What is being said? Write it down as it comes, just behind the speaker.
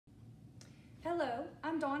Hello,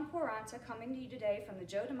 I'm Dawn Poranta coming to you today from the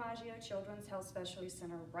Joe DiMaggio Children's Health Specialty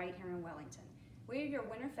Center right here in Wellington. We are your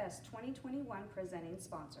Winterfest 2021 presenting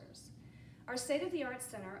sponsors. Our state-of-the-art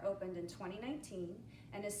center opened in 2019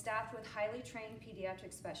 and is staffed with highly trained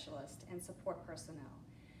pediatric specialists and support personnel.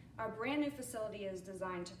 Our brand new facility is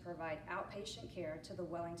designed to provide outpatient care to the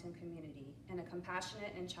Wellington community in a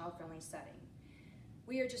compassionate and child-friendly setting.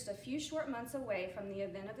 We are just a few short months away from the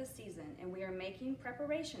event of the season, and we are making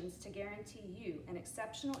preparations to guarantee you an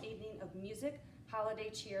exceptional evening of music, holiday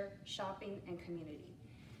cheer, shopping, and community.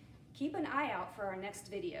 Keep an eye out for our next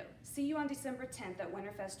video. See you on December 10th at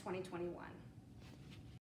Winterfest 2021.